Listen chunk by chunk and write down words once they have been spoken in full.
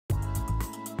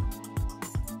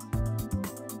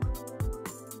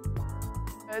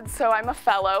So I'm a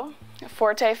fellow, a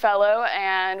Forté fellow,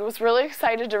 and was really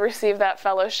excited to receive that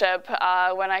fellowship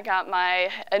when I got my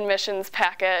admissions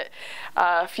packet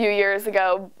a few years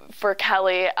ago for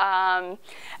Kelly. And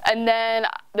then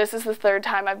this is the third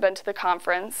time I've been to the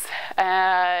conference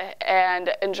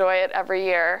and enjoy it every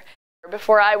year.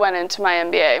 Before I went into my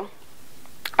MBA,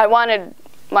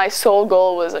 my sole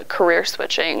goal was career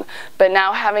switching, but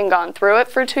now having gone through it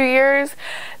for 2 years,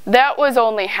 that was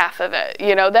only half of it,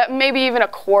 that maybe even a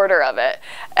quarter of it.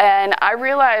 And I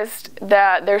realized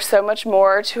that there's so much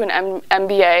more to an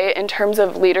MBA in terms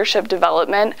of leadership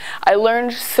development. I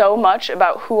learned so much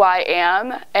about who I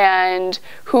am and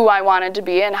who I wanted to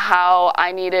be and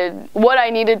what I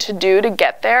needed to do to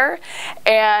get there,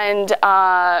 and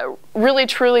really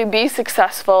truly be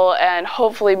successful and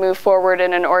hopefully move forward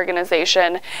in an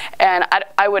organization. And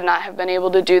I would not have been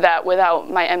able to do that without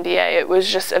my MBA. It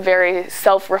was just a very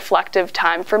self-reflective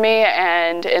time for me,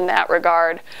 and in that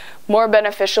regard, more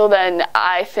beneficial than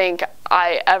I think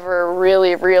I ever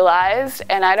really realized.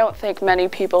 And I don't think many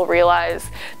people realize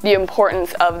the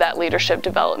importance of that leadership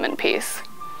development piece.